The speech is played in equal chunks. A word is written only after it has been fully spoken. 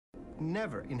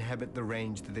never inhabit the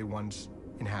range that they once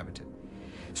inhabited.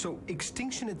 So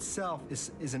extinction itself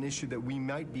is an issue that we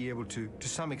might be able to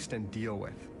some extent, deal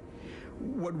with.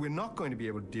 What we're not going to be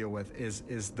able to deal with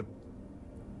is the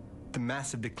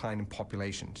massive decline in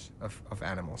populations of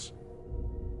animals.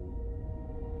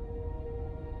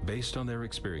 Based on their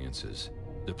experiences,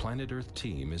 the Planet Earth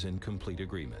team is in complete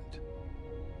agreement.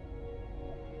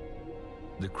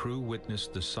 The crew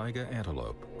witnessed the Saiga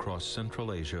antelope cross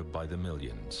Central Asia by the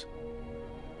millions.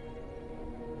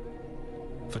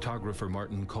 Photographer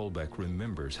Martin Kolbeck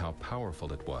remembers how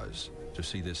powerful it was to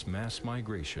see this mass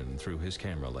migration through his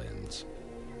camera lens.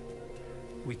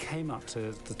 We came up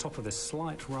to the top of this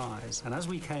slight rise, and as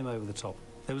we came over the top,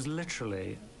 there was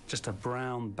literally just a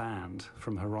brown band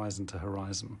from horizon to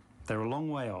horizon. They were a long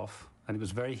way off, and it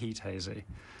was very heat hazy,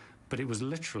 but it was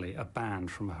literally a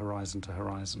band from horizon to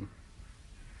horizon.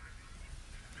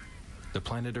 The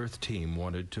Planet Earth team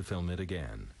wanted to film it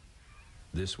again.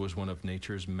 This was one of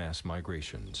nature's mass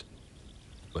migrations.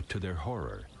 But to their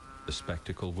horror, the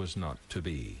spectacle was not to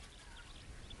be.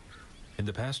 In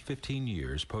the past 15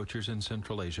 years, poachers in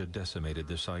Central Asia decimated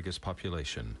the saiga's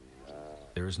population.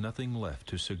 There is nothing left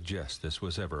to suggest this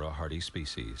was ever a hardy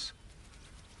species.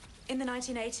 In the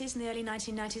 1980s and the early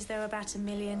 1990s, there were about 1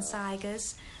 million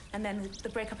saigas, and then the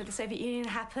breakup of the Soviet Union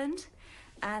happened,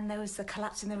 and there was the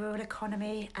collapse in the rural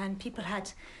economy, and people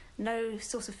had no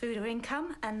source of food or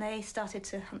income, and they started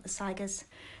to hunt the saigas.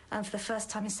 And for the first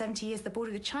time in 70 years, the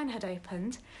border with China had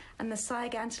opened, and the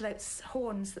Saiga antelope's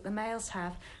horns that the males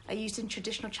have are used in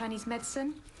traditional Chinese medicine,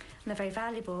 and they're very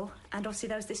valuable. And obviously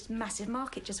there was this massive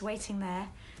market just waiting there,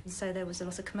 and so there was a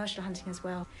lot of commercial hunting as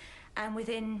well. And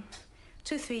within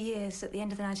 2 or 3 years, at the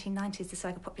end of the 1990s, the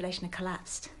saiga population had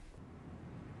collapsed.